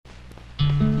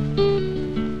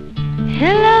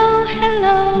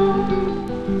hello.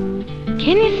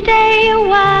 Can you stay a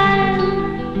while?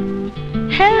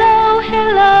 Hello,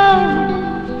 hello.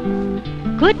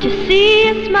 Good to see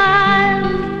you smile.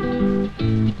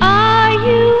 Are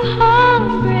you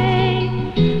hungry?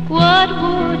 What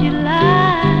would you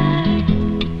like?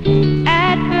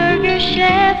 At Burger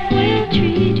Chef, we'll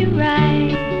treat you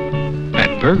right.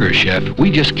 At Burger Chef,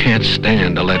 we just can't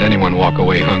stand to let anyone walk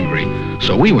away hungry.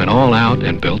 So we went all out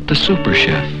and built the Super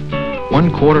Chef.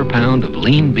 1/4 pound of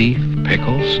lean beef,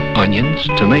 pickles, onions,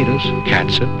 tomatoes,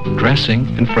 catsup, dressing,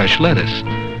 and fresh lettuce.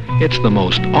 It's the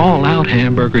most all-out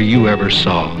hamburger you ever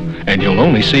saw. And you'll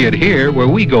only see it here, where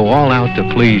we go all out to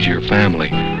please your family.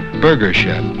 Burger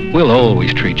Chef, we'll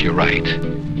always treat you right.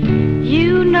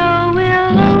 You know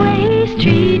we'll always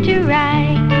treat you right.